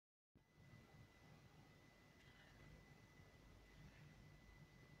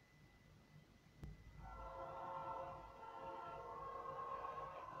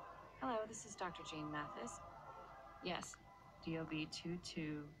this is Dr. Jane Mathis. Yes, DOB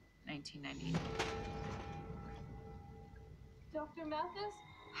 22-1990. Dr. Mathis?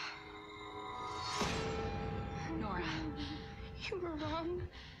 Nora. You were wrong.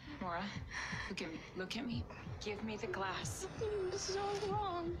 Nora, look at me. Look at me. Give me the glass. You were so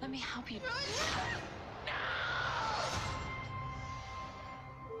wrong. Let me help you.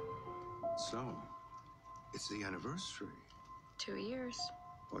 So, it's the anniversary. 2 years.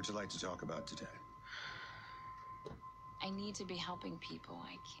 What would you like to talk about today? I need to be helping people.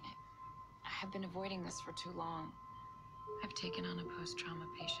 I can't. I have been avoiding this for too long. I've taken on a post-trauma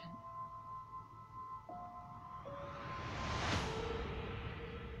patient.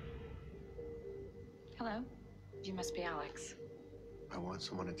 Hello? You must be Alex. I want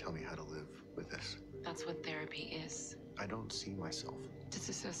someone to tell me how to live with this. That's what therapy is. I don't see myself.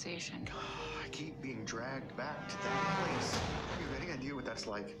 Disassociation. I keep being dragged back to that place. You have any idea what that's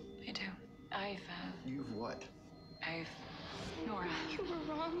like? I do. You've what? Nora. You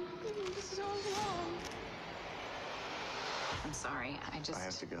were wrong. You were so wrong. I'm sorry. I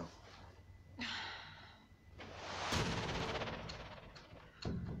have to go.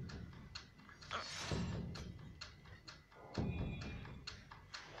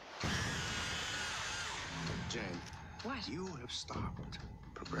 Jane. What? You have stopped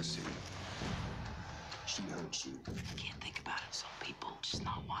progressing. She hurts you. I can't think about it. Some people just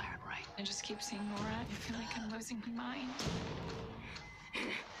not wired right. I just keep seeing Nora. I feel like I'm losing my mind.